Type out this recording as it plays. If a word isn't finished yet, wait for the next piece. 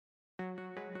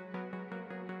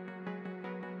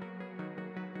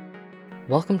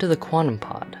Welcome to the Quantum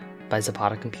Pod by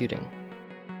Zapata Computing.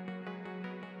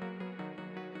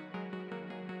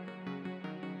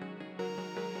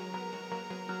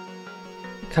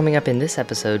 Coming up in this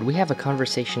episode, we have a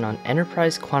conversation on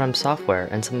enterprise quantum software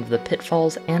and some of the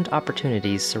pitfalls and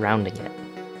opportunities surrounding it.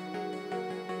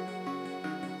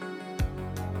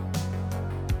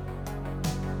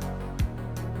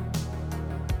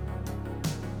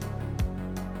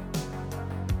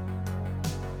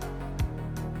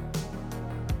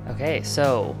 Okay,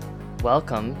 so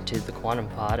welcome to the Quantum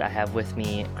Pod. I have with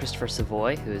me Christopher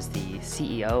Savoie, who is the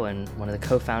CEO and one of the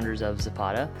co-founders of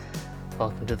Zapata.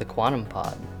 Welcome to the Quantum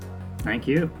Pod. Thank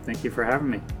you. Thank you for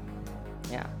having me.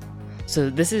 Yeah.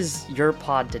 So this is your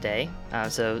pod today.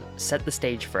 So set the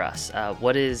stage for us.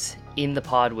 What is in the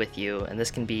pod with you? And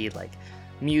this can be like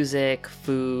music,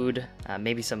 food,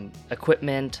 maybe some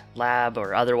equipment, lab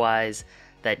or otherwise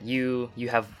that you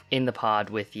have in the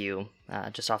pod with you,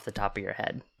 just off the top of your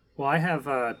head. Well, I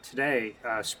have today,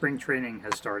 spring training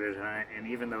has started, and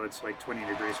even though it's like 20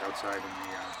 degrees outside in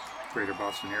the greater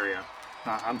Boston area,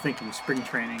 I'm thinking spring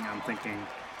training, I'm thinking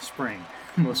spring,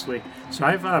 mostly. So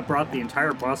I've brought the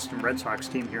entire Boston Red Sox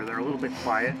team here. They're a little bit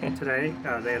quiet today.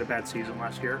 They had a bad season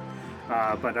last year.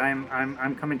 But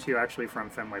I'm coming to you actually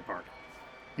from Fenway Park,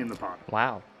 in the pod.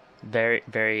 Wow. Very,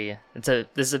 very, this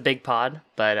is a big pod,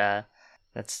 but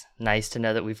that's nice to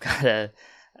know that we've got a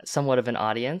somewhat of an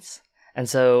audience. And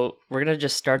so we're going to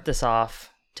just start this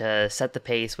off to set the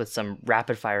pace with some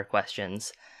rapid fire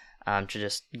questions to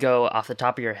just go off the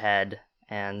top of your head.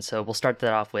 And so we'll start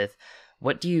that off with,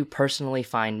 what do you personally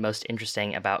find most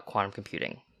interesting about quantum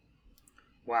computing?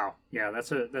 Wow. Yeah,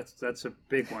 that's a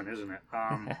big one, isn't it?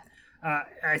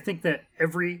 I think that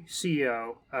every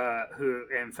CEO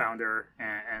and founder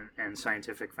and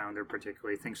scientific founder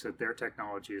particularly thinks that their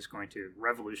technology is going to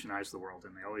revolutionize the world,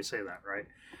 and they always say that, right?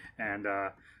 And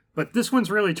but this one's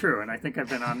really true, and I think I've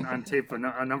been on tape a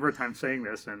number of times saying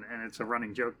this, and it's a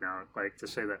running joke now, like to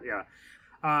say that,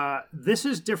 yeah. This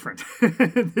is different.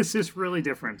 This is really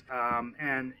different.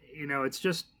 And, it's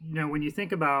just, when you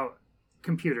think about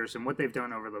computers and what they've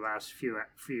done over the last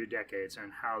few decades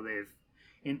and how they've,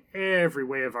 in every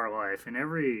way of our life, in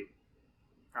every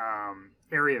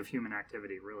area of human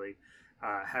activity, really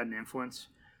had an influence.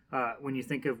 When you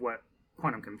think of what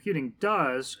quantum computing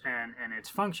does and its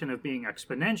function of being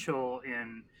exponential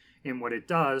in what it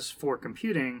does for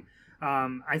computing,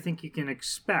 I think you can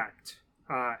expect,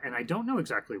 and I don't know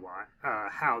exactly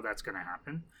how that's going to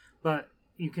happen, but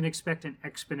you can expect an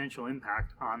exponential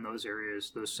impact on those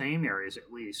areas, those same areas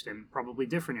at least, and probably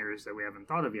different areas that we haven't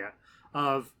thought of yet,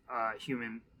 of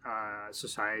human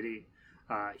society,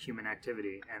 human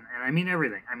activity. And I mean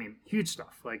everything. I mean huge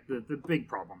stuff, like the big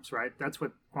problems, right? That's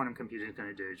what quantum computing is going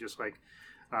to do, just like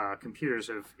computers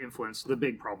have influenced the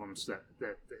big problems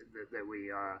that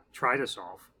we try to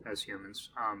solve as humans.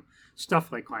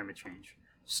 Stuff like climate change.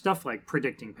 Stuff like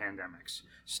predicting pandemics,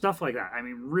 stuff like that. I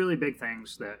mean, really big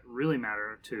things that really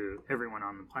matter to everyone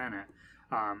on the planet.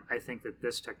 I think that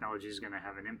this technology is going to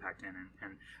have an impact in,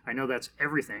 and I know that's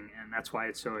everything, and that's why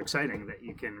it's so exciting that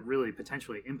you can really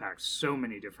potentially impact so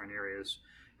many different areas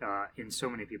in so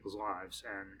many people's lives,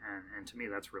 and to me,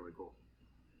 that's really cool.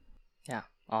 Yeah,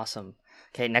 awesome.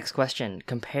 Okay, next question.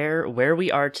 Compare where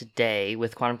we are today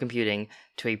with quantum computing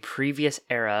to a previous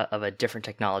era of a different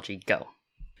technology. Go.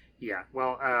 Yeah,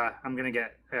 well, I'm going to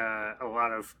get a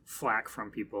lot of flack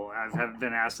from people. I've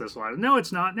been asked this a lot. No,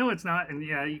 it's not. No, it's not. And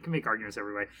yeah, you can make arguments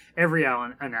every way. Every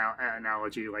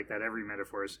analogy like that, every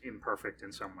metaphor is imperfect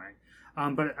in some way.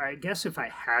 But I guess if I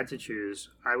had to choose,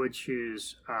 I would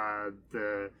choose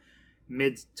the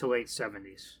mid to late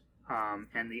 70s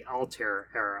and the Altair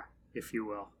era, if you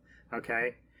will.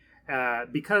 Okay?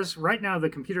 Because right now, the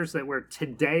computers that we're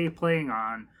today playing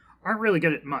on aren't really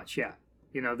good at much yet.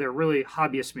 They're really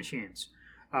hobbyist machines.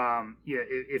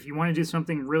 If you want to do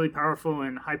something really powerful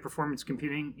in high-performance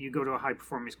computing, you go to a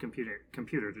high-performance computer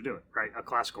to do it, right? A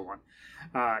classical one.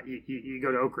 You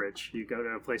go to Oak Ridge. You go to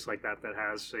a place like that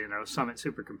has, Summit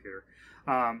supercomputer.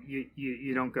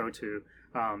 You don't go to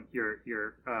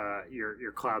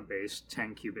your cloud-based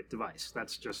 10-qubit device.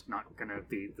 That's just not going to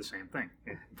be the same thing.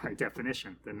 By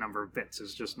definition, the number of bits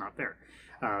is just not there.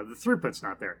 The throughput's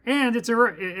not there, and it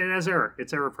has error.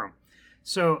 It's error-prone.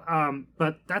 So,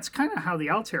 but that's kind of how the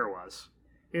Altair was.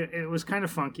 It was kind of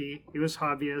funky. It was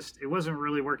hobbyist. It wasn't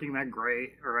really working that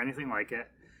great or anything like it.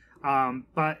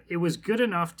 But it was good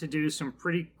enough to do some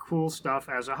pretty cool stuff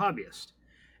as a hobbyist.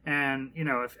 And,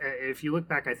 if you look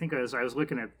back, I think as I was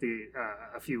looking at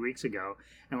a few weeks ago,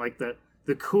 and like the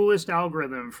coolest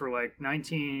algorithm for like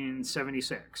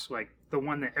 1976, like the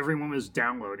one that everyone was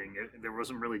downloading. There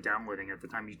wasn't really downloading at the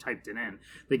time you typed it in.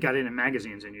 They got it in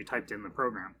magazines and you typed in the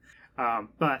program.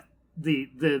 But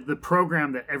the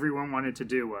program that everyone wanted to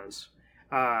do was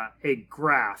a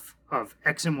graph of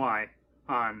X and Y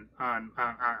on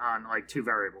like two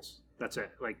variables. That's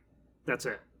it. That's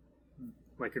it.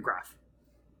 Like a graph.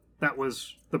 That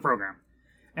was the program.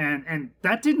 And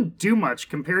that didn't do much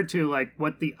compared to like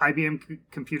what the IBM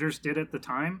computers did at the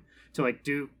time to like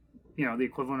do, the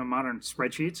equivalent of modern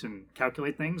spreadsheets and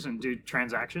calculate things and do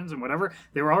transactions and whatever.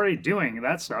 They were already doing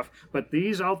that stuff, but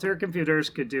these Altair computers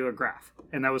could do a graph.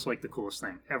 And that was like the coolest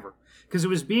thing ever. Because it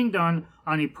was being done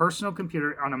on a personal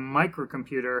computer, on a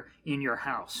microcomputer in your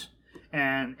house.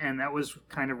 And that was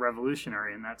kind of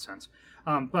revolutionary in that sense.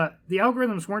 But the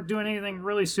algorithms weren't doing anything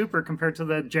really super compared to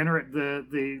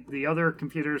the other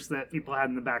computers that people had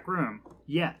in the back room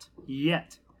yet.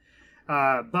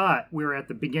 But we were at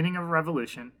the beginning of a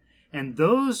revolution, and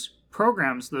those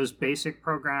programs, those basic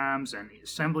programs and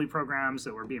assembly programs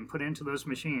that were being put into those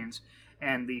machines,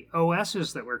 and the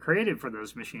OSs that were created for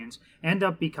those machines end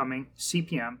up becoming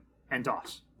CP/M and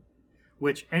DOS,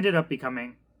 which ended up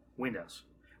becoming Windows,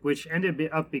 which ended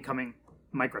up becoming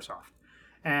Microsoft.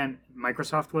 And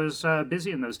Microsoft was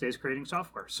busy in those days creating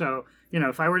software. So,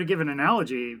 if I were to give an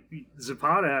analogy,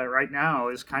 Zapata right now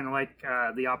is kind of like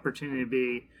the opportunity to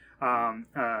be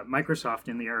Microsoft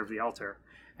in the era of the Altair.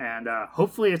 And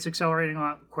hopefully it's accelerating a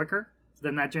lot quicker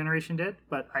than that generation did.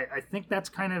 But I think that's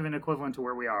kind of an equivalent to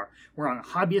where we are. We're on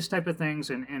hobbyist type of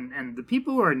things. And the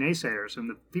people who are naysayers and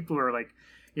the people who are like,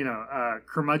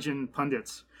 curmudgeon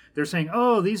pundits, they're saying,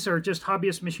 oh, these are just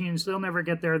hobbyist machines. They'll never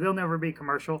get there. They'll never be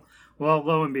commercial. Well,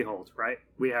 lo and behold, right?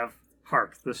 We have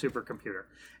HARC, the supercomputer,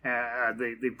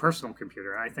 the personal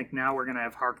computer. I think now we're going to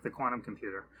have HARC, the quantum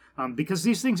computer, because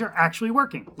these things are actually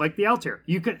working, like the Altair.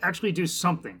 You could actually do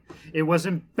something. It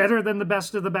wasn't better than the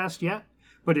best of the best yet,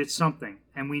 but it's something.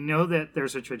 And we know that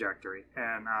there's a trajectory.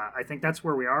 And I think that's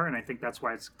where we are, and I think that's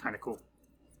why it's kind of cool.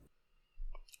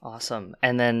 Awesome.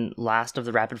 And then last of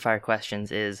the rapid fire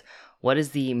questions is, what is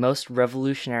the most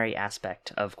revolutionary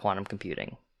aspect of quantum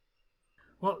computing?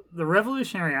 Well, the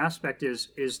revolutionary aspect is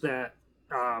that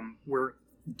we're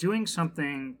doing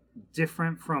something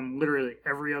different from literally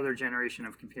every other generation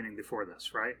of computing before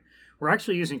this, right? We're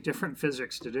actually using different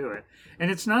physics to do it. And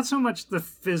it's not so much the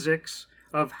physics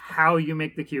of how you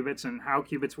make the qubits and how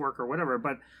qubits work or whatever,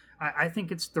 but I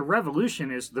think it's the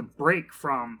revolution is the break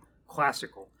from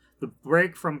classical. The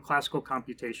break from classical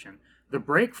computation, the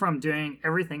break from doing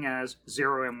everything as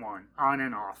 0 and 1, on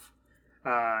and off,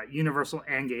 universal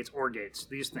AND gates, OR gates,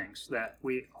 these things that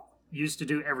we used to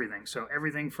do everything. So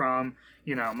everything from,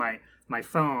 my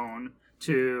phone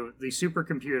to the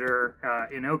supercomputer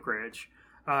in Oak Ridge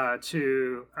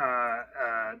to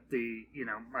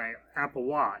my Apple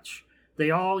Watch, they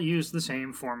all use the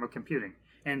same form of computing.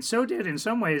 And so did, in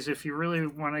some ways, if you really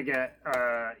want to get,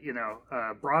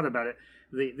 broad about it,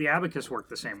 the abacus worked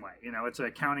the same way. It's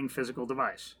a counting physical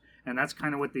device. And that's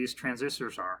kind of what these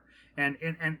transistors are.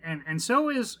 And so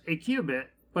is a qubit,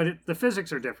 but the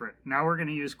physics are different. Now we're going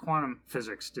to use quantum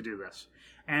physics to do this.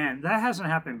 And that hasn't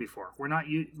happened before.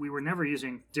 We were never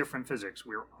using different physics.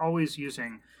 We were always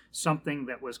using something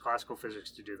that was classical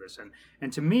physics to do this.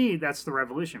 And to me, that's the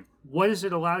revolution. What does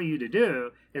it allow you to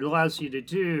do? It allows you to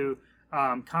do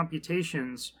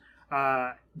computations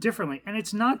differently. And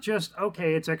it's not just,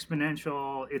 okay, it's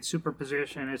exponential, it's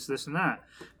superposition, it's this and that.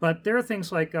 But there are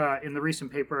things like in the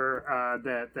recent paper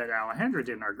that Alejandra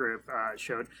did in our group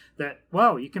showed that,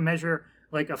 well, you can measure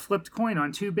like a flipped coin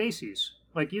on two bases.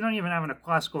 Like you don't even have a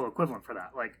classical equivalent for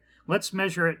that. Like let's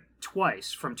measure it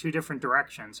twice from two different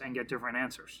directions and get different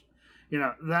answers.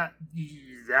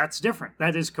 That's different.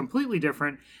 That is completely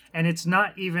different, and it's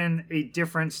not even a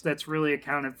difference that's really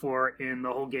accounted for in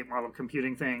the whole gate model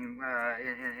computing thing.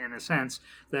 In a sense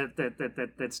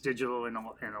that's digital in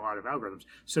a lot of algorithms.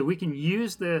 So we can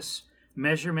use this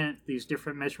measurement, these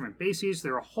different measurement bases.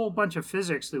 There are a whole bunch of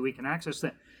physics that we can access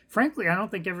that, frankly, I don't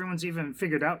think everyone's even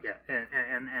figured out yet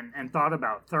and thought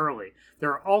about thoroughly.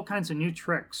 There are all kinds of new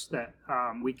tricks that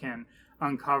we can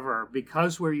uncover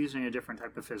because we're using a different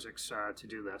type of physics to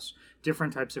do this,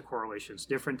 different types of correlations,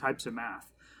 different types of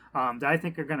math that I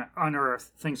think are going to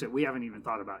unearth things that we haven't even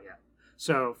thought about yet.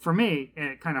 So for me, and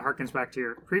it kind of harkens back to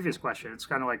your previous question, it's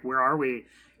kind of like, where are we?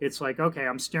 It's like, okay,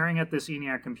 I'm staring at this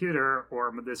ENIAC computer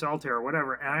or this Altair or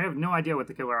whatever, and I have no idea what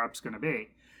the killer app's going to be.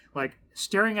 Like,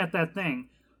 staring at that thing,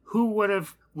 who would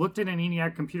have looked at an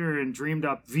ENIAC computer and dreamed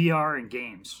up VR and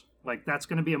games? Like, that's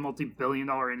going to be a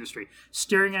multi-billion-dollar industry.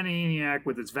 Staring at an ENIAC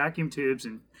with its vacuum tubes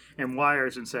and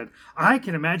wires and said, I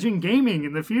can imagine gaming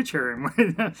in the future.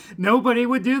 And nobody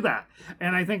would do that.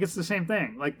 And I think it's the same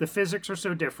thing. Like, the physics are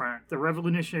so different. The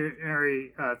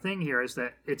revolutionary thing here is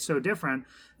that it's so different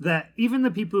that even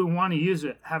the people who want to use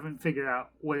it haven't figured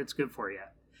out what it's good for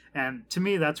yet. And to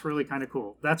me, that's really kind of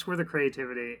cool. That's where the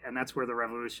creativity and that's where the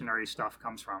revolutionary stuff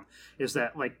comes from, is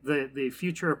that like the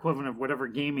future equivalent of whatever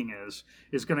gaming is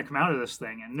going to come out of this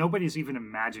thing. And nobody's even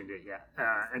imagined it yet.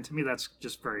 And to me, that's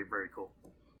just very, very cool.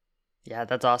 Yeah,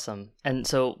 that's awesome. And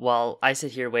so while I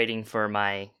sit here waiting for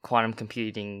my quantum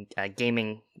computing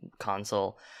gaming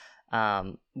console,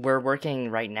 we're working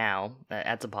right now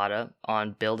at Zapata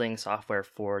on building software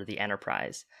for the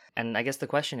enterprise. And I guess the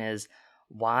question is,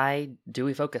 why do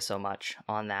we focus so much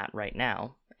on that right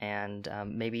now? And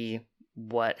maybe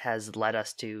what has led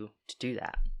us to do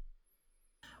that?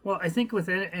 Well, I think with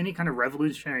any kind of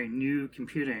revolutionary new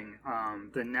computing,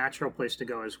 the natural place to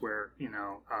go is where,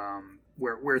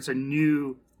 where it's a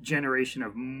new generation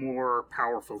of more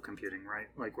powerful computing, right?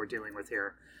 Like we're dealing with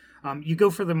here. You go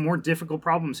for the more difficult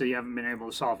problems that you haven't been able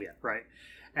to solve yet, right?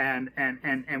 And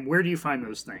where do you find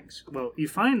those things? Well, you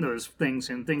find those things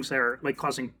in things that are like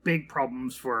causing big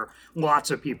problems for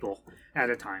lots of people at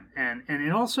a time. And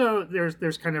it also,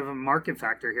 there's kind of a market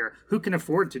factor here. Who can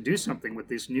afford to do something with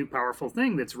this new powerful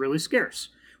thing that's really scarce?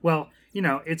 Well,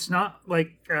 it's not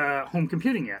like home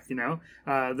computing yet.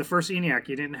 The first ENIAC,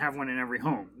 you didn't have one in every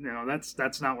home.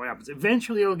 That's not what happens.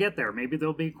 Eventually, it'll get there. Maybe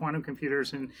there'll be quantum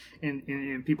computers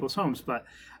in people's homes, but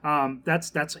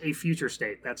that's a future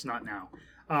state. That's not now.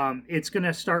 It's going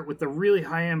to start with the really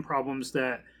high-end problems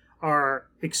that are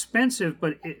expensive,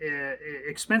 but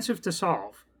expensive to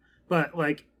solve. But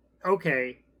like,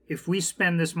 okay, if we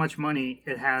spend this much money,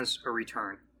 it has a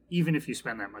return, even if you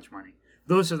spend that much money.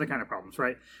 Those are the kind of problems,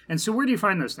 right? And so where do you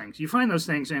find those things? You find those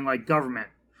things in like government.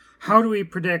 How do we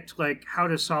predict like how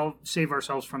to save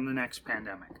ourselves from the next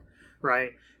pandemic,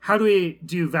 right? How do we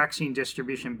do vaccine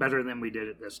distribution better than we did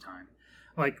at this time?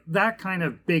 Like that kind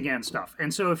of big end stuff.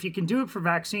 And so if you can do it for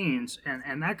vaccines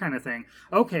and that kind of thing,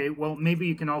 okay, well, maybe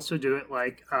you can also do it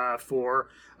like for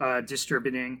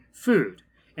distributing food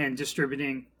and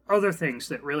distributing other things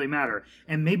that really matter.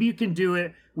 And maybe you can do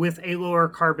it with a lower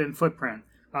carbon footprint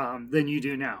than you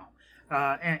do now.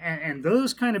 And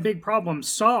those kind of big problems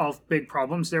solve big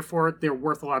problems. Therefore, they're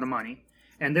worth a lot of money.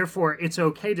 And therefore, it's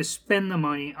okay to spend the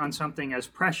money on something as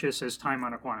precious as time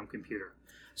on a quantum computer.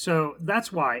 So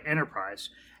that's why enterprise.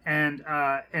 And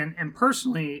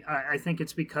personally, I think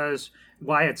it's because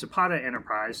why it's Zapata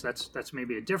enterprise. That's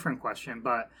maybe a different question,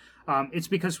 but it's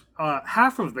because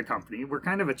half of the company, we're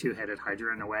kind of a two-headed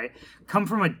hydra in a way, come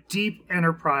from a deep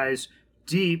enterprise,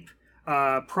 deep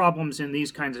problems in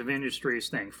these kinds of industries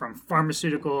thing, from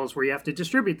pharmaceuticals where you have to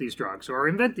distribute these drugs or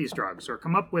invent these drugs or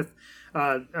come up with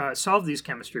solve these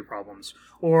chemistry problems.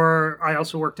 Or I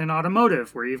also worked in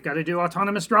automotive where you've got to do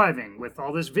autonomous driving with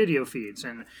all this video feeds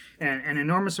and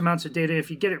enormous amounts of data. If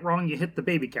you get it wrong, you hit the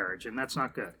baby carriage, and that's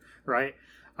not good, right?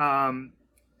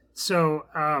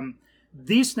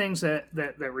 These things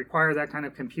that require that kind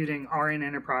of computing are in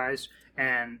enterprise,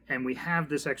 and we have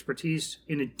this expertise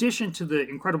in addition to the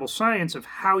incredible science of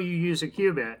how you use a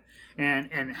qubit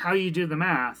and how you do the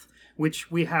math, which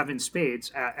we have in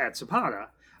spades at Zapata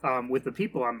with the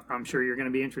people. I'm sure you're going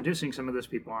to be introducing some of those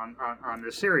people on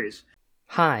this series.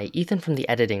 Hi, Ethan from the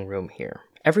editing room here.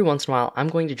 Every once in a while, I'm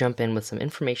going to jump in with some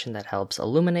information that helps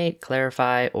illuminate,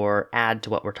 clarify, or add to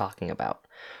what we're talking about.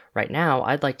 Right now,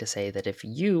 I'd like to say that if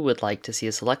you would like to see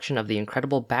a selection of the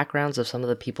incredible backgrounds of some of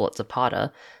the people at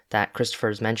Zapata that Christopher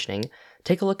is mentioning,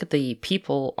 take a look at the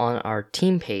people on our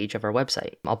team page of our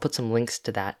website. I'll put some links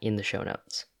to that in the show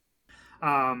notes.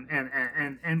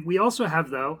 And we also have,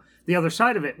 though, the other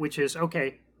side of it, which is,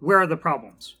 okay, where are the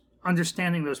problems?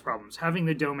 Understanding those problems, having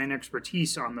the domain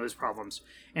expertise on those problems,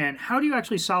 and how do you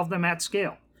actually solve them at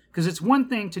scale? Because it's one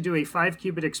thing to do a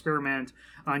 5-qubit experiment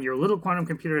on your little quantum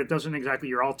computer that doesn't exactly,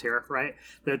 your Altair, right?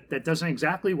 That doesn't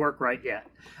exactly work right yet.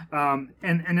 And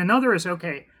another is,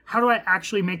 okay, how do I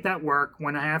actually make that work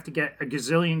when I have to get a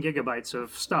gazillion gigabytes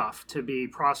of stuff to be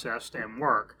processed and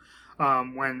work?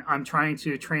 When I'm trying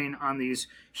to train on these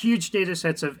huge data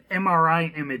sets of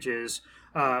MRI images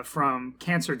from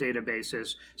cancer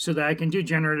databases so that I can do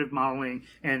generative modeling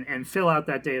and fill out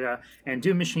that data and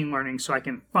do machine learning so I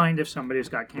can find if somebody's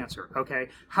got cancer, okay?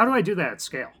 How do I do that at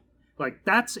scale? Like,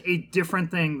 that's a different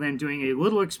thing than doing a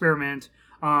little experiment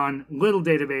on little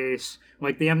database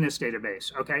like the MNIST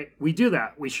database, okay? We do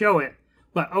that, we show it,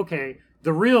 but okay,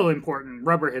 the real important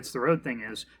rubber hits the road thing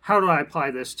is, how do I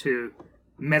apply this to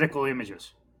medical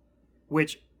images?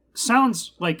 Which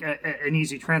sounds like an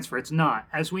easy transfer. It's not.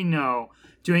 As we know,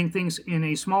 doing things in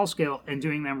a small scale and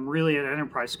doing them really at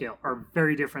enterprise scale are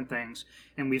very different things.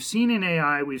 And we've seen in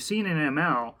AI, we've seen in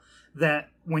ML that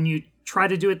when you try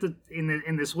to do it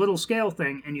in this little scale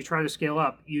thing and you try to scale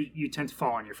up, you tend to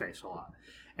fall on your face a lot.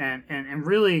 And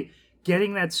really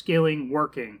getting that scaling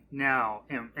working now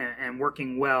and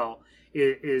working well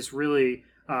is really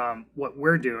what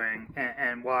we're doing,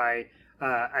 and why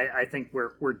I think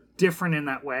we're different in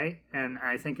that way, and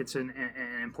I think it's an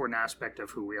important aspect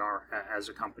of who we are as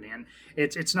a company. And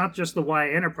it's not just the why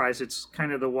enterprise; it's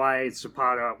kind of the why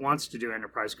Zapata wants to do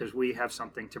enterprise, because we have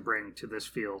something to bring to this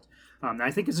field.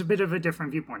 I think it's a bit of a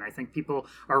different viewpoint. I think people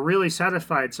are really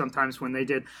satisfied sometimes when they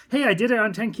did, hey, I did it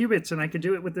on 10 qubits and I could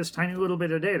do it with this tiny little bit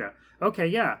of data. Okay,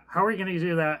 yeah. How are you going to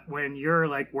do that when you're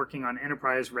like working on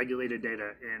enterprise regulated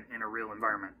data in a real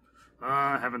environment?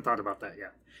 I haven't thought about that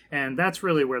yet. And that's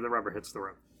really where the rubber hits the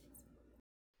road.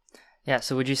 Yeah,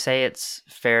 so would you say it's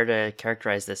fair to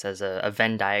characterize this as a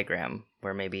Venn diagram,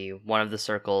 where maybe one of the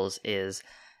circles is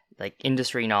like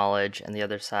industry knowledge and the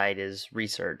other side is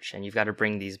research, and you've got to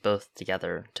bring these both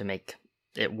together to make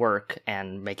it work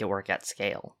and make it work at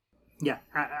scale? Yeah,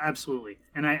 absolutely.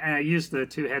 And I use the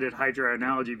two-headed hydra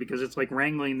analogy because it's like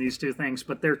wrangling these two things,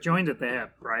 but they're joined at the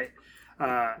hip, right?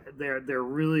 They're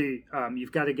really,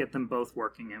 you've got to get them both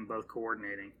working and both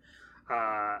coordinating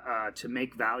to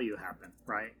make value happen,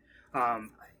 right?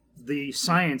 The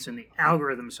science and the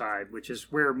algorithm side, which is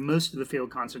where most of the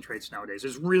field concentrates nowadays,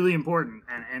 is really important.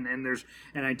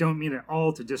 And I don't mean at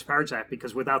all to disparage that,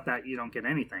 because without that you don't get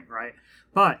anything, right?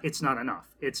 But it's not enough.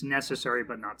 It's necessary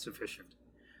but not sufficient.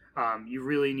 You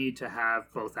really need to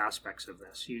have both aspects of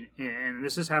this. And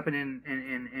this has happened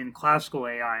in classical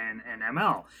AI and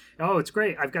ML. Oh, it's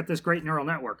great. I've got this great neural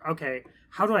network. Okay,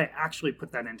 how do I actually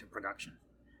put that into production?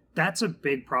 That's a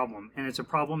big problem, and it's a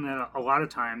problem that a lot of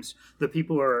times the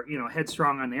people who are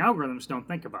headstrong on the algorithms don't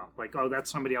think about. Like, oh, that's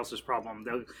somebody else's problem.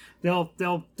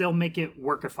 They'll make it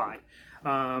workify,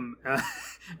 and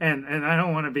I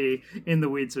don't want to be in the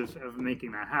weeds of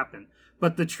making that happen.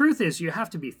 But the truth is, you have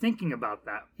to be thinking about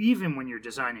that even when you're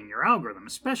designing your algorithm,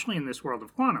 especially in this world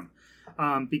of quantum,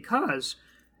 because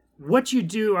what you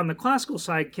do on the classical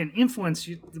side can influence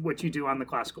what you do on the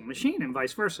classical machine, and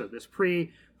vice versa. This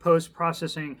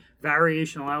post-processing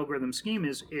variational algorithm scheme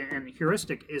and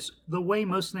heuristic is the way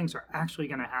most things are actually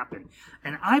going to happen.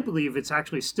 And I believe it's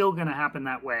actually still going to happen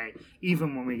that way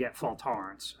even when we get fault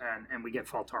tolerance and we get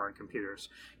fault-tolerant computers.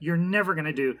 You're never going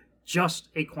to do just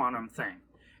a quantum thing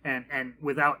and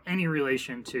without any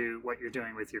relation to what you're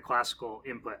doing with your classical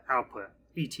input, output,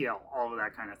 ETL, all of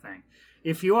that kind of thing.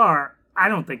 If you are, I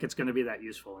don't think it's going to be that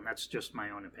useful, and that's just my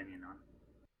own opinion on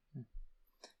it.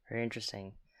 Very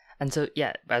interesting. And so,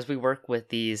 yeah, as we work with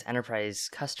these enterprise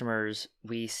customers,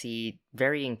 we see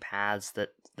varying paths that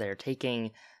they're taking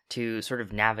to sort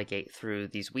of navigate through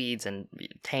these weeds and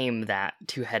tame that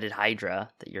two-headed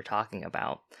hydra that you're talking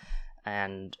about.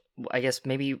 And I guess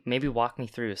maybe walk me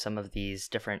through some of these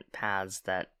different paths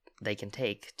that they can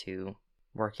take to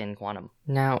work in quantum.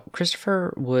 Now,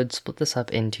 Christopher would split this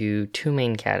up into two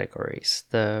main categories.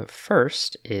 The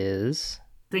first is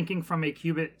thinking from a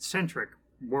qubit-centric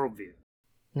worldview.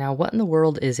 Now, what in the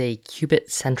world is a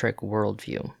qubit-centric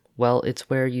worldview? Well, it's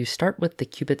where you start with the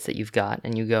qubits that you've got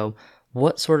and you go,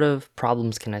 what sort of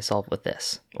problems can I solve with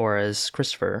this? Or as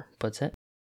Christopher puts it,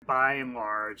 by and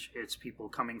large, it's people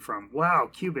coming from, wow,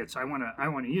 qubits, I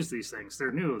want to use these things.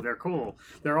 They're new, they're cool,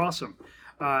 they're awesome.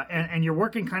 And you're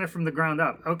working kind of from the ground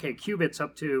up. Okay, qubits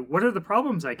up to, what are the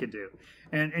problems I could do?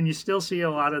 And you still see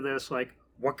a lot of this, like,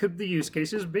 what could the use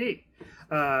cases be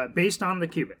based on the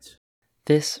qubits?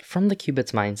 This from the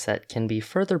qubits mindset can be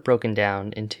further broken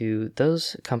down into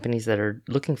those companies that are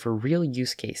looking for real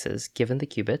use cases given the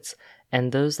qubits,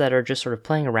 and those that are just sort of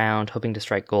playing around, hoping to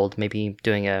strike gold, maybe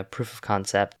doing a proof of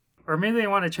concept. Or maybe they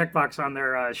want a checkbox on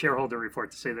their shareholder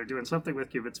report to say they're doing something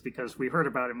with qubits because we heard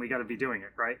about it and we got to be doing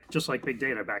it, right? Just like big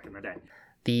data back in the day.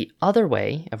 The other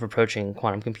way of approaching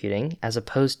quantum computing, as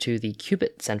opposed to the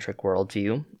qubit-centric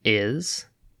worldview, is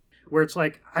where it's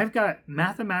like, I've got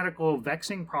mathematical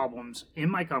vexing problems in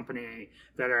my company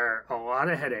that are a lot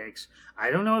of headaches. I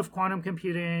don't know if quantum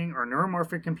computing or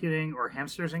neuromorphic computing or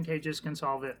hamsters in cages can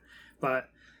solve it, but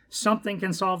something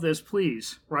can solve this,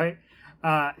 please, right?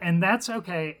 And that's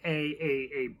okay,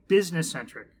 a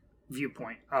business-centric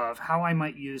viewpoint of how I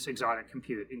might use exotic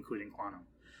compute, including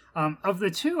quantum. Of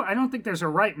the two, I don't think there's a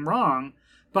right and wrong,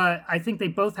 but I think they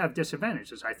both have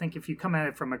disadvantages. I think if you come at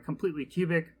it from a completely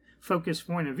cubic focused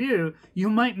point of view, you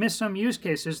might miss some use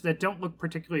cases that don't look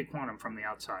particularly quantum from the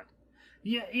outside.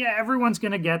 Yeah, everyone's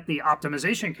going to get the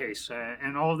optimization case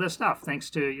and all of this stuff, thanks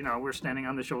to, we're standing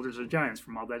on the shoulders of giants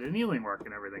from all that annealing work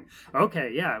and everything.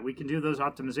 Okay, yeah, we can do those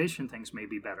optimization things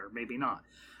maybe better, maybe not.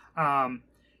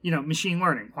 Machine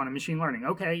learning, quantum machine learning.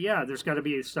 Okay, yeah, there's got to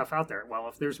be stuff out there. Well,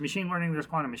 if there's machine learning, there's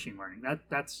quantum machine learning.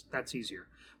 That's easier.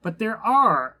 But there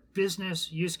are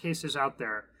business use cases out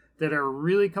there that are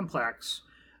really complex,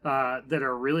 that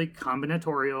are really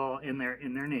combinatorial in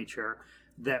their nature,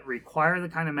 that require the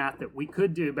kind of math that we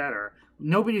could do better.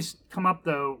 Nobody's come up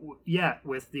though yet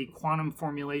with the quantum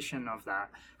formulation of that.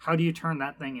 How do you turn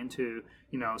that thing into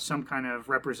some kind of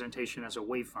representation as a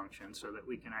wave function so that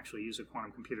we can actually use a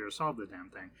quantum computer to solve the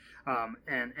damn thing?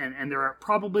 And there are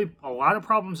probably a lot of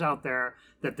problems out there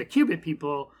that the qubit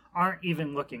people aren't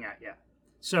even looking at yet.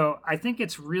 So I think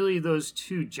it's really those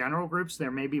two general groups.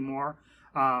 There may be more,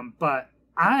 but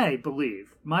my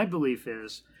belief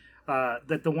is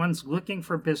that the ones looking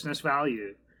for business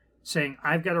value, saying,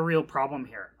 I've got a real problem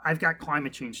here. I've got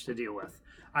climate change to deal with.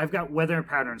 I've got weather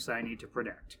patterns that I need to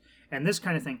predict, and this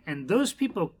kind of thing. And those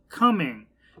people coming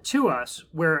to us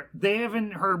where they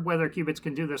haven't heard whether qubits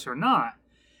can do this or not,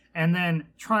 and then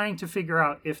trying to figure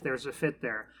out if there's a fit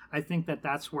there. I think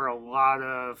that's where a lot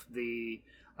of the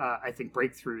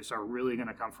breakthroughs are really going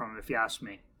to come from, if you ask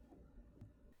me.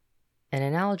 An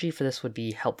analogy for this would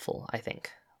be helpful, I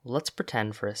think. Let's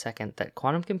pretend for a second that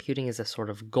quantum computing is a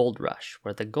sort of gold rush,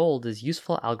 where the gold is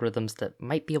useful algorithms that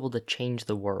might be able to change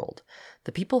the world.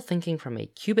 The people thinking from a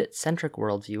qubit-centric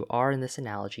worldview are, in this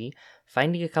analogy,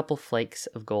 finding a couple flakes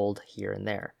of gold here and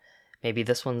there. Maybe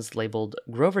this one's labeled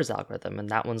Grover's algorithm and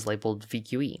that one's labeled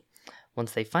VQE.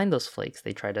 Once they find those flakes,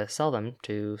 they try to sell them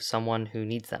to someone who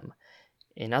needs them.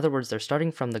 In other words, they're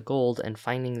starting from the gold and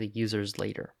finding the users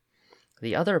later.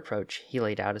 The other approach he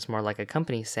laid out is more like a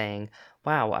company saying,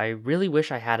 wow, I really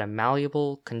wish I had a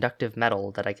malleable, conductive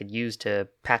metal that I could use to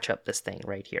patch up this thing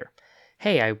right here.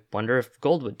 Hey, I wonder if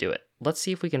gold would do it. Let's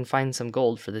see if we can find some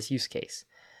gold for this use case.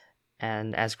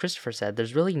 And as Christopher said,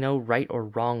 there's really no right or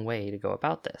wrong way to go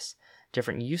about this.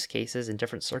 Different use cases and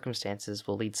different circumstances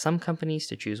will lead some companies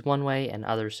to choose one way and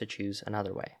others to choose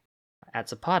another way. At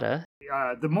Zapata,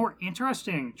 the more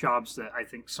interesting jobs that I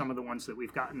think some of the ones that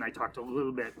we've gotten, I talked a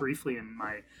little bit briefly in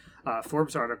my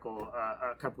Forbes article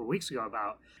a couple of weeks ago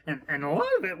about, and a lot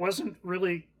of it wasn't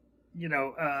really,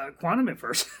 quantum at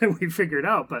first we figured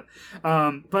out,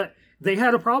 but they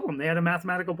had a problem. They had a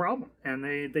mathematical problem, and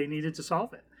they needed to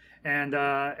solve it.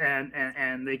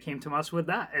 And they came to us with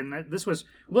that. And this was,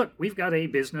 look, we've got a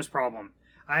business problem.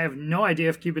 I have no idea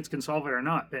if qubits can solve it or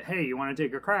not, but hey, you want to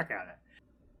take a crack at it?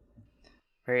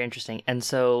 Very interesting. And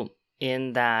so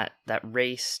in that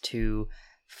race to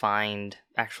find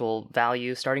actual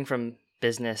value, starting from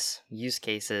business use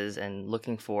cases and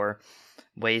looking for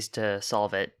ways to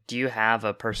solve it, do you have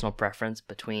a personal preference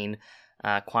between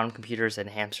quantum computers and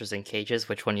hamsters in cages?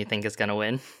 Which one you think is going to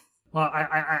win? Well,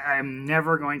 I'm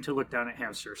never going to look down at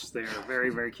hamsters. They're very,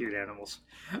 very cute animals,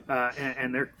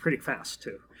 and they're pretty fast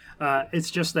too. It's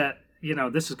just that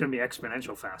this is going to be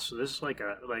exponential fast. So this is like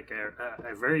a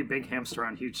very big hamster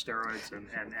on huge steroids,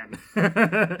 and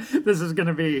this is going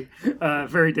to be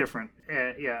very different.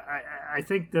 I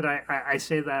think that I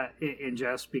say that in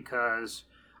jest because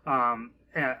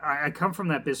I come from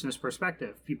that business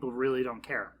perspective. People really don't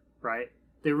care, right?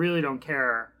 They really don't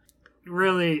care.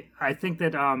 Really, I think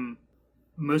that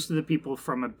most of the people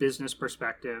from a business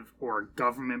perspective or a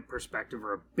government perspective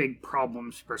or a big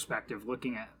problems perspective,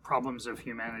 looking at problems of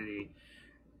humanity,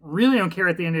 really don't care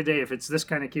at the end of the day if it's this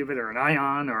kind of qubit or an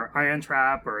ion or ion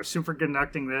trap or a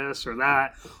superconducting this or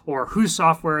that, or whose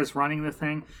software is running the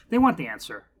thing. They want the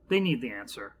answer. They need the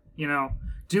answer.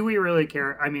 Do we really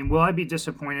care? I mean, will I be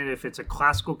disappointed if it's a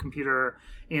classical computer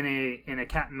in a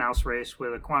cat and mouse race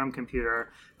with a quantum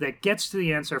computer that gets to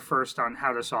the answer first on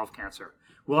how to solve cancer?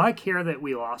 Will I care that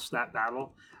we lost that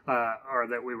battle or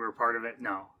that we were part of it?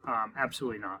 No,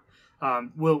 absolutely not.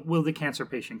 Will the cancer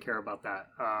patient care about that?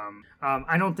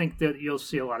 I don't think that you'll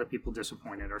see a lot of people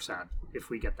disappointed or sad if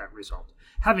we get that result.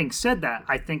 Having said that,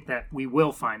 I think that we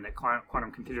will find that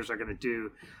quantum computers are going to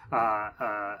do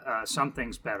some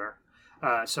things better,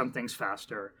 some things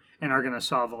faster, and are going to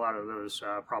solve a lot of those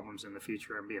problems in the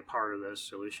future and be a part of those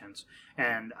solutions.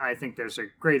 And I think there's a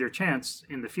greater chance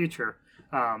in the future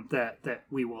that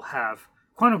we will have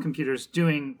quantum computers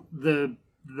doing the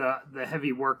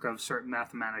heavy work of certain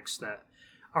mathematics that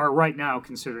are right now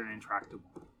considered intractable.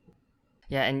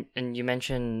 Yeah, and you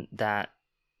mentioned that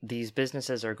these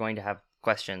businesses are going to have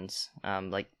questions,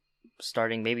 like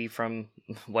starting maybe from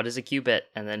what is a qubit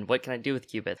and then what can I do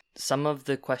with qubit? Some of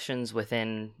the questions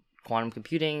within quantum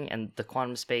computing and the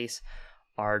quantum space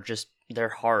are they're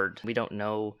hard. We don't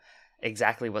know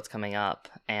exactly what's coming up,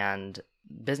 and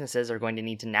businesses are going to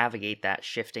need to navigate that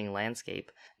shifting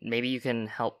landscape. Maybe you can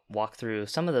help walk through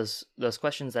some of those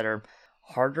questions that are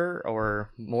harder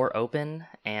or more open,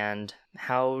 and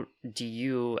how do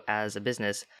you as a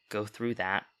business go through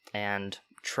that and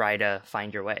try to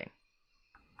find your way?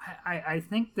 I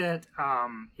think that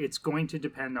it's going to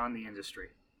depend on the industry,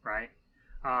 right?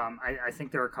 I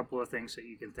think there are a couple of things that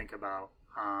you can think about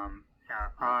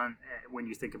on when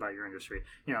you think about your industry.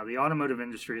 You know, the automotive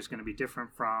industry is going to be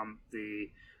different from the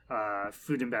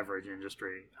food and beverage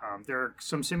industry. There are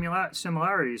some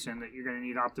similarities in that you're going to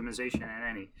need optimization in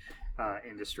any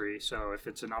industry. So if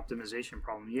it's an optimization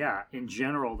problem, yeah, in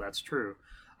general that's true.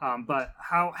 But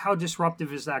how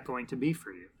disruptive is that going to be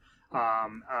for you?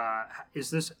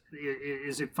 Is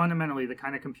it fundamentally the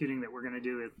kind of computing that we're going to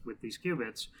do with these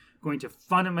qubits going to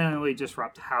fundamentally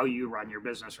disrupt how you run your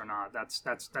business or not?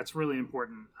 That's really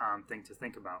important thing to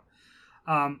think about.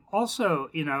 Also,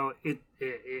 you know,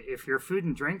 if you're a food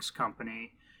and drinks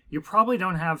company, you probably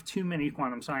don't have too many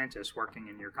quantum scientists working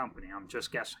in your company. I'm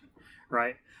just guessing,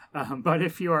 right? But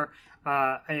if you're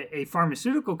a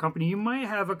pharmaceutical company, you might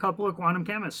have a couple of quantum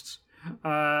chemists.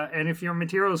 And if you're a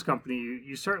materials company,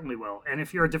 you certainly will. And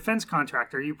if you're a defense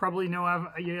contractor, you probably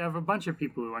you have a bunch of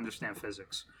people who understand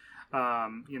physics.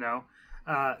 You know,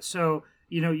 so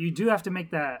you know you do have to make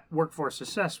that workforce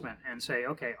assessment and say,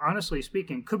 okay, honestly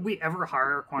speaking, could we ever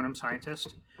hire a quantum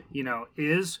scientist? You know,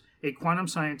 is a quantum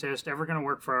scientist ever going to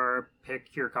work for,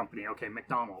 pick your company? Okay,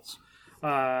 McDonald's.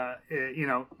 You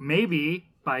know, maybe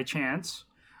by chance.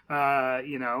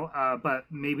 You know, but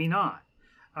maybe not.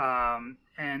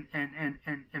 And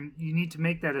you need to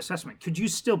make that assessment. Could you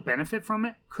still benefit from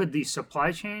it? Could the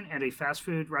supply chain at a fast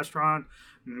food restaurant,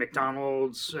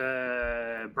 McDonald's,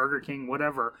 Burger King,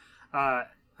 whatever,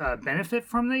 benefit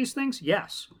from these things?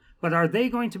 Yes. But are they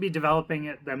going to be developing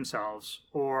it themselves,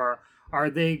 or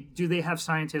do they have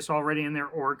scientists already in their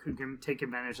org who can take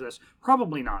advantage of this?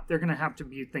 Probably not. They're going to have to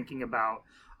be thinking about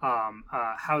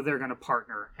how they're going to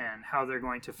partner and how they're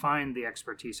going to find the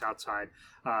expertise outside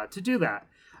to do that.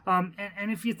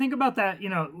 And if you think about that, you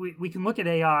know, we can look at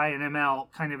AI and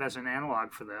ML kind of as an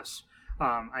analog for this,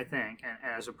 I think, and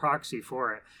as a proxy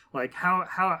for it. Like how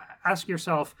ask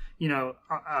yourself, you know,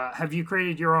 have you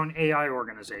created your own AI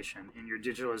organization in your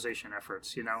digitalization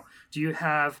efforts? You know, do you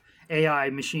have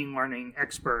AI machine learning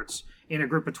experts in a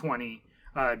group of 20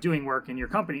 doing work in your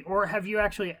company? Or have you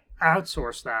actually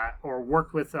outsourced that or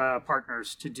worked with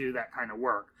partners to do that kind of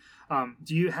work?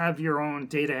 Do you have your own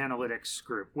data analytics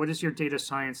group? What is your data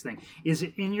science thing? Is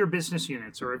it in your business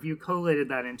units, or have you collated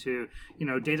that into, you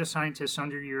know, data scientists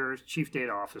under your chief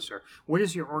data officer? What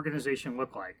does your organization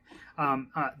look like?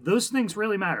 Those things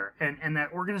really matter, and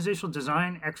that organizational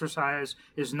design exercise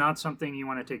is not something you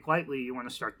want to take lightly. You want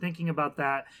to start thinking about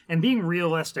that and being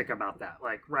realistic about that.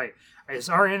 Like, right, is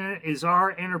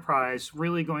our enterprise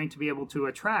really going to be able to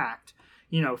attract,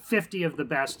 you know, 50 of the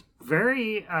best,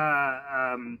 very,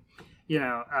 you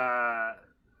know,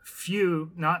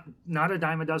 few, not a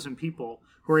dime a dozen people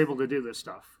who are able to do this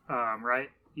stuff, right?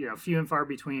 You know, few and far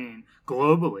between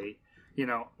globally. You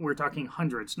know, we're talking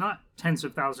hundreds, not tens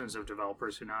of thousands of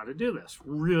developers who know how to do this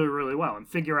really, really well and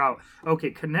figure out,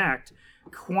 okay, connect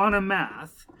quantum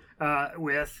math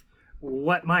with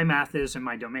what my math is in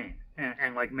my domain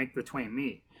and like make the twain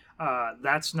meet.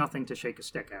 That's nothing to shake a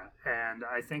stick at. And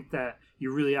I think that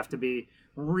you really have to be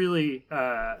really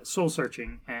soul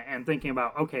searching and thinking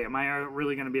about, okay, am I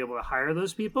really going to be able to hire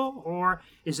those people? Or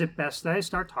is it best that I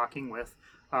start talking with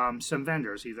some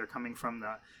vendors, either coming from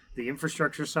the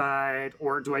infrastructure side,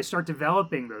 or do I start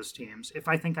developing those teams if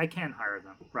I think I can hire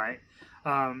them, right?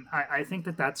 I think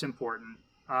that that's important.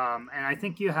 And I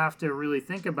think you have to really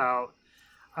think about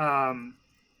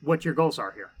what your goals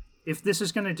are here. If this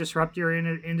is going to disrupt your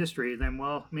industry, then,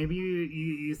 well, maybe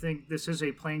you think this is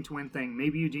a playing to win thing.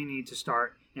 Maybe you do need to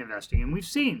start investing. And we've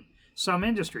seen some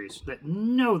industries that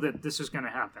know that this is going to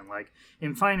happen. Like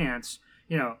in finance,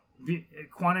 you know,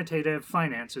 quantitative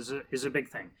finance is a big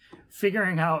thing.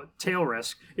 Figuring out tail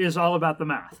risk is all about the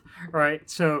math, right?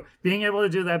 So being able to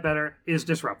do that better is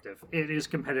disruptive. It is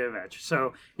competitive edge.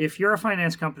 So if you're a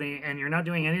finance company and you're not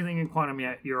doing anything in quantum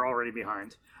yet, you're already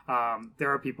behind.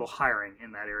 There are people hiring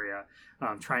in that area,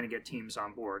 trying to get teams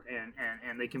on board,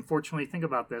 and they can fortunately think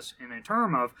about this in a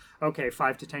term of, okay,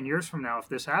 5 to 10 years from now, if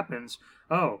this happens,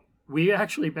 we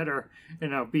actually better, you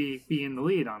know, be in the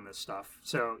lead on this stuff.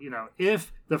 So, you know,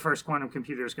 if the first quantum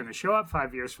computer is going to show up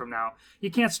 5 years from now,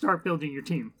 you can't start building your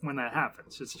team when that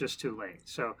happens. It's just too late.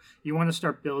 So you want to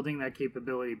start building that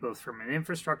capability both from an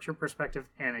infrastructure perspective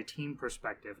and a team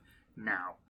perspective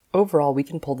now. Overall, we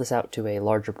can pull this out to a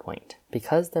larger point.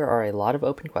 Because there are a lot of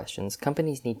open questions,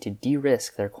 companies need to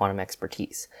de-risk their quantum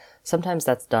expertise. Sometimes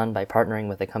that's done by partnering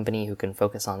with a company who can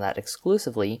focus on that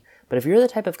exclusively, but if you're the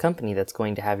type of company that's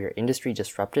going to have your industry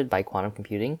disrupted by quantum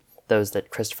computing, those that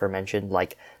Christopher mentioned,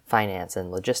 like finance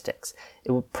and logistics,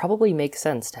 it would probably make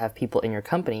sense to have people in your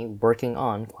company working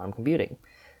on quantum computing.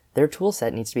 Their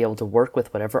toolset needs to be able to work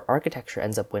with whatever architecture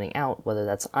ends up winning out, whether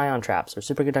that's ion traps or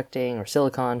superconducting or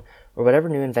silicon or whatever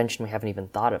new invention we haven't even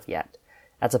thought of yet.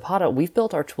 At Zapata, we've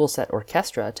built our toolset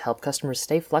Orchestra to help customers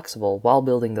stay flexible while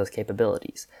building those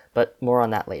capabilities, but more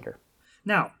on that later.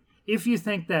 Now, if you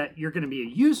think that you're going to be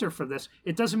a user for this,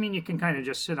 it doesn't mean you can kind of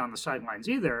just sit on the sidelines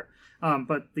either.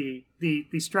 But the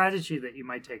strategy that you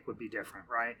might take would be different,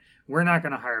 right? We're not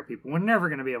going to hire people. We're never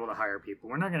going to be able to hire people.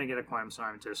 We're not going to get a quantum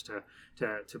scientist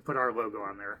to put our logo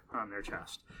on their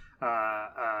chest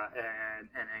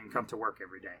and come to work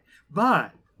every day.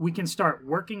 But we can start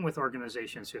working with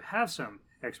organizations who have some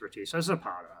expertise, a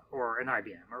Zapata or an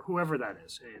IBM or whoever that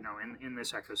is, in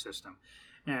this ecosystem.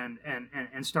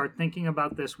 And start thinking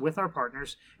about this with our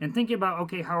partners and thinking about,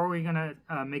 okay, how are we going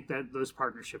to make those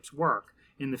partnerships work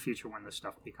in the future when this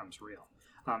stuff becomes real?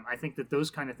 I think that those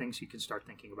kind of things you can start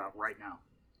thinking about right now.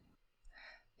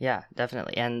 Yeah,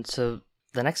 definitely. And so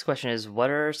the next question is, what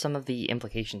are some of the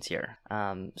implications here?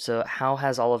 So how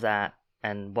has all of that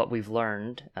and what we've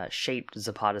learned shaped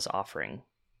Zapata's offering?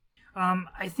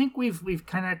 I think we've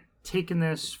kind of taken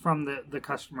this from the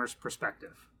customer's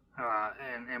perspective.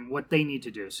 And what they need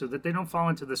to do so that they don't fall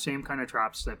into the same kind of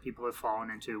traps that people have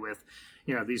fallen into with,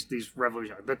 these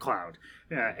revolution, the cloud,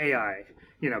 AI,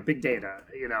 big data,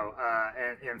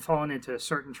 and fallen into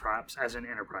certain traps as an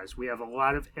enterprise. We have a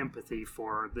lot of empathy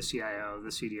for the CIO, the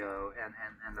CDO,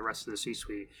 and the rest of the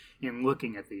C-suite in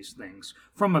looking at these things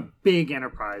from a big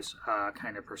enterprise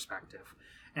kind of perspective.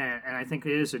 And I think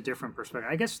it is a different perspective.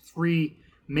 I guess 3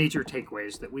 major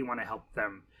takeaways that we want to help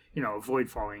them avoid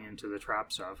falling into the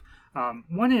traps of.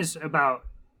 One is about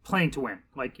playing to win.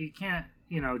 Like, you can't,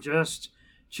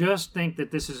 just think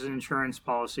that this is an insurance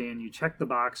policy and you check the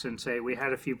box and say, we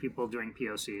had a few people doing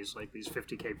POCs, like these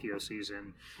 50K POCs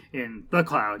in the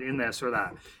cloud, in this or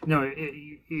that. No,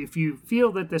 if you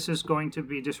feel that this is going to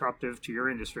be disruptive to your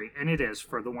industry, and it is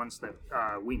for the ones that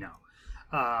we know,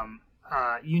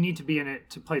 you need to be in it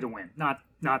to play to win,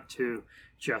 not to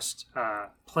just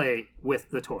play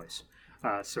with the toys.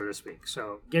 So to speak.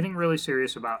 So getting really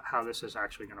serious about how this is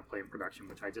actually going to play in production,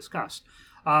 which I discussed.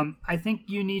 I think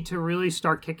you need to really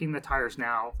start kicking the tires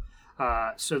now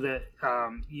so that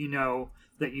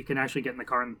that you can actually get in the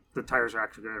car and the tires are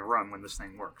actually going to run when this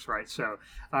thing works, right? So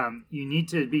you need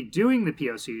to be doing the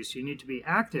POCs, you need to be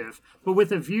active, but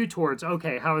with a view towards,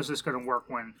 okay, how is this going to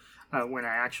work when I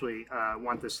actually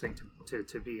want this thing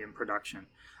to be in production.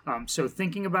 So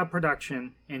thinking about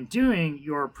production and doing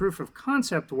your proof of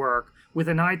concept work with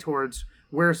an eye towards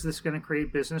where's this going to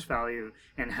create business value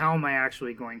and how am I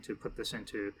actually going to put this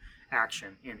into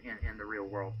action in the real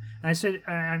world.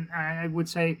 And I would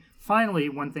say, finally,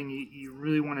 one thing you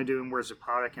really want to do and where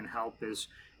Zapata can help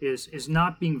is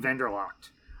not being vendor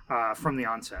locked. From the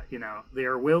onset,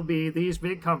 there will be these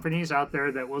big companies out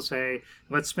there that will say,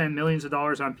 let's spend millions of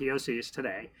dollars on POCs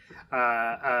today.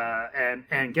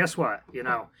 And guess what?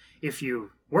 If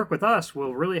you work with us,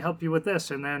 we'll really help you with this.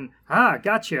 And then,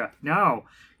 gotcha. No,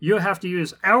 you have to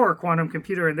use our quantum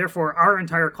computer and therefore our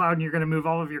entire cloud, and you're going to move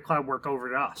all of your cloud work over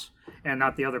to us and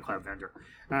not the other cloud vendor.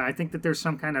 I think that there's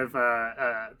some kind of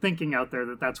thinking out there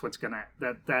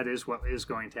that is what is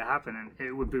going to happen, and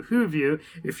it would behoove you,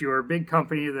 if you're a big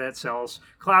company that sells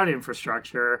cloud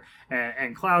infrastructure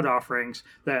and cloud offerings,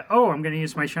 that I'm going to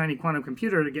use my shiny quantum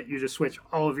computer to get you to switch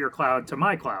all of your cloud to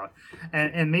my cloud,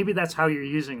 and maybe that's how you're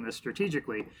using this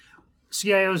strategically.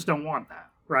 CIOs don't want that,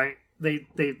 right?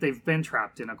 They've been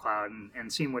trapped in a cloud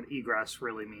and seen what egress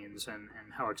really means and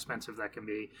how expensive that can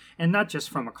be, and not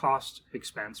just from a cost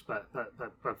expense, but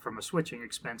from a switching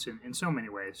expense in so many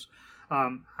ways.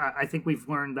 I think we've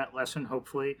learned that lesson,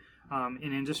 hopefully,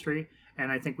 in industry,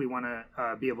 and I think we want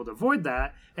to be able to avoid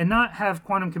that and not have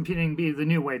quantum computing be the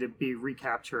new way to be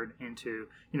recaptured into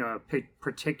a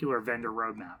particular vendor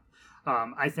roadmap.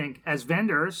 I think as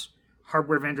vendors,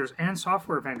 hardware vendors and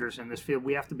software vendors in this field,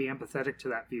 we have to be empathetic to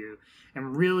that view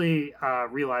and really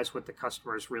realize what the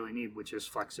customers really need, which is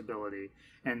flexibility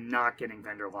and not getting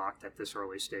vendor locked at this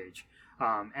early stage.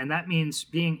 And that means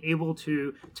being able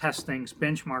to test things,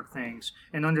 benchmark things,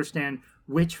 and understand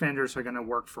which vendors are going to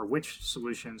work for which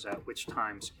solutions at which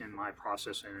times in my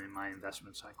process and in my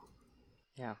investment cycle.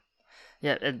 Yeah,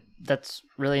 that's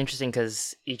really interesting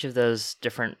because each of those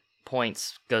different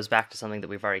points goes back to something that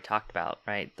we've already talked about,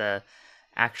 right?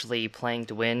 actually playing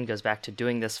to win goes back to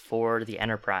doing this for the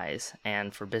enterprise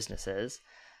and for businesses.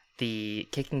 The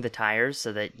kicking the tires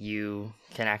so that you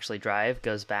can actually drive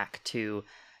goes back to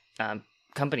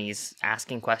companies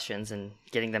asking questions and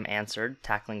getting them answered,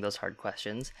 tackling those hard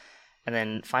questions. And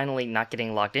then finally, not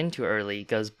getting logged in too early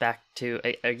goes back to,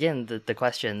 again, the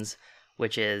questions,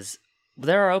 which is,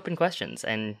 there are open questions,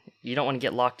 and you don't want to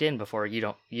get locked in before you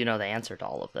know the answer to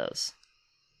all of those.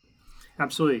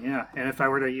 Absolutely, yeah. And if I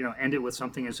were to, end it with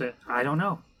something is that I don't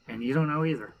know, and you don't know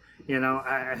either.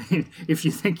 I mean, if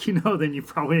you think you know, then you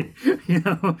probably,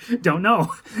 don't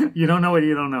know. You don't know what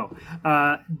you don't know.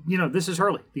 This is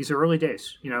early. These are early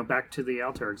days. Back to the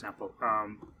Altair example.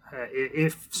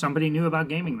 If somebody knew about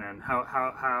gaming then,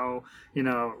 how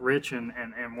rich and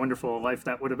wonderful a life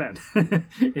that would have been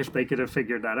if they could have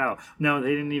figured that out. No,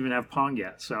 they didn't even have Pong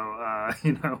yet, so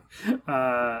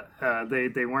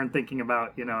they weren't thinking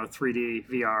about 3D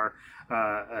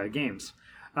VR games.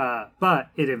 But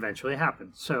it eventually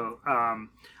happened. So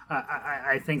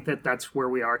I think that that's where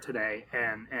we are today.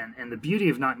 And the beauty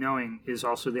of not knowing is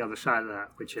also the other side of that,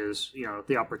 which is,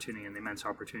 the opportunity and the immense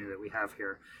opportunity that we have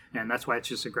here. And that's why it's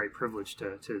just a great privilege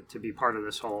to be part of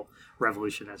this whole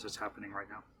revolution as it's happening right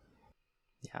now.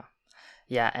 Yeah.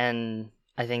 Yeah. And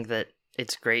I think that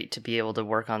it's great to be able to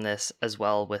work on this as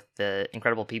well with the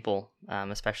incredible people,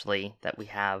 especially that we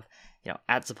have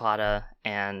at Zapata,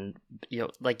 and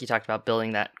like you talked about,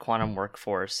 building that quantum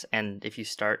workforce. And if you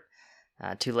start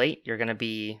too late, you're gonna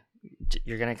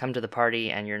come to the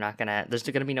party, and there's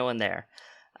gonna be no one there.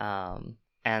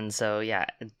 And so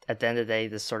at the end of the day,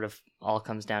 this sort of all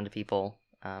comes down to people,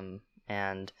 and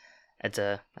I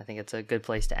think it's a good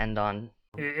place to end on.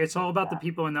 It's all about the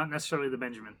people and not necessarily the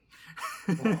Benjamin.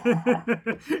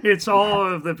 It's all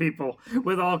of the people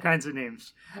with all kinds of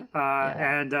names.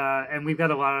 And we've got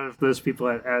a lot of those people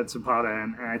at Zapata.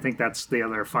 And I think that's the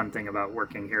other fun thing about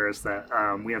working here is that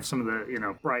we have some of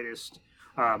the brightest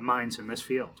minds in this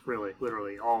field, really,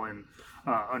 literally all in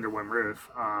under one roof.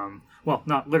 Well,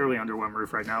 not literally under one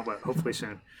roof right now, but hopefully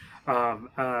soon.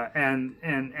 And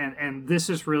this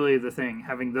is really the thing,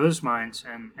 having those minds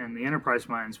and the enterprise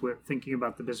minds with thinking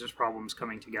about the business problems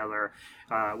coming together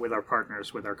with our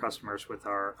partners, with our customers, with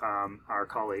our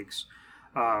colleagues.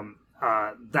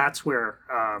 That's where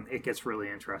it gets really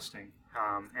interesting.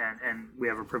 And we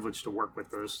have a privilege to work with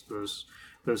those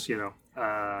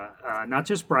not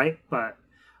just bright, but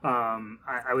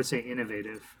I would say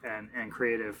innovative and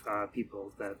creative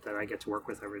people that I get to work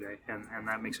with every day. And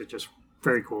that makes it just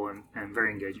very cool and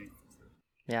very engaging.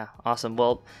 Yeah, awesome.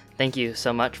 Well, thank you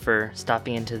so much for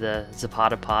stopping into the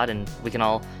Zapata pod, and we can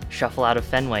all shuffle out of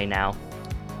Fenway now.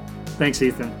 Thanks,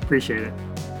 Ethan. Appreciate it.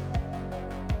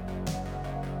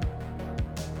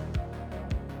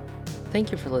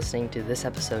 Thank you for listening to this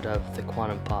episode of The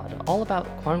Quantum Pod, all about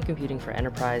quantum computing for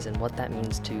enterprise and what that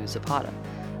means to Zapata.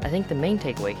 I think the main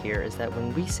takeaway here is that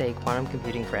when we say quantum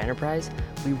computing for enterprise,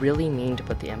 we really mean to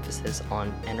put the emphasis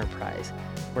on enterprise.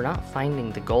 We're not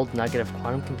finding the gold nugget of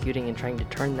quantum computing and trying to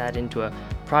turn that into a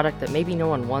product that maybe no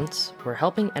one wants. We're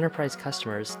helping enterprise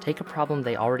customers take a problem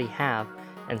they already have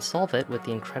and solve it with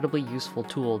the incredibly useful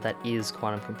tool that is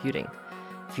quantum computing.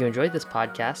 If you enjoyed this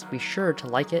podcast, be sure to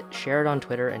like it, share it on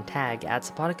Twitter, and tag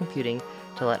 @Zapata Computing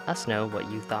to let us know what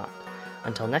you thought.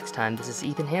 Until next time, this is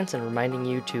Ethan Hansen reminding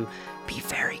you to be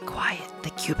very quiet. The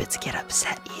qubits get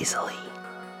upset easily.